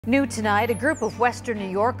New tonight, a group of Western New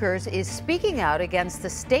Yorkers is speaking out against the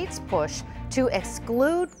state's push to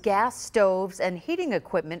exclude gas stoves and heating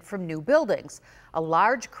equipment from new buildings. A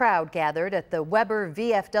large crowd gathered at the Weber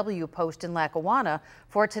VFW post in Lackawanna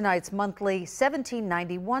for tonight's monthly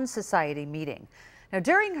 1791 Society meeting. Now,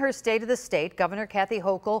 during her State of the State, Governor Kathy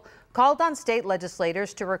Hochul called on state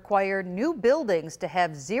legislators to require new buildings to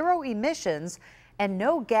have zero emissions and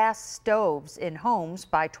no gas stoves in homes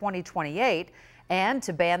by 2028. And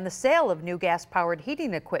to ban the sale of new gas-powered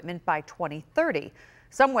heating equipment by 2030.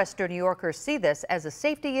 Some Western New Yorkers see this as a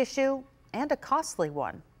safety issue and a costly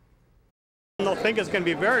one. They'll think it's going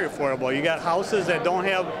to be very affordable. You got houses that don't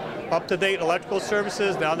have up-to-date electrical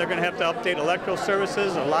services. Now they're going to have to update electrical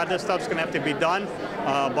services. A lot of this stuff's going to have to be done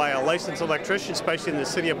by a licensed electrician, especially in the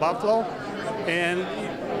city of Buffalo. And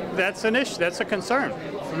that's an issue. That's a concern.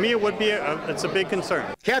 For me, it would be it's a big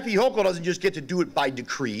concern. Kathy Hochul doesn't just get to do it by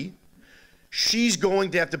decree. She's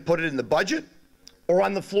going to have to put it in the budget or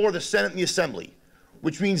on the floor of the Senate and the Assembly,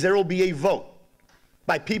 which means there will be a vote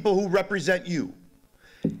by people who represent you.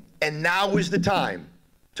 And now is the time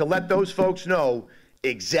to let those folks know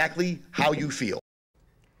exactly how you feel.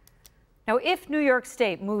 Now, if New York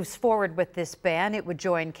State moves forward with this ban, it would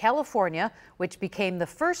join California, which became the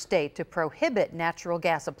first state to prohibit natural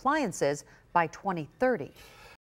gas appliances by 2030.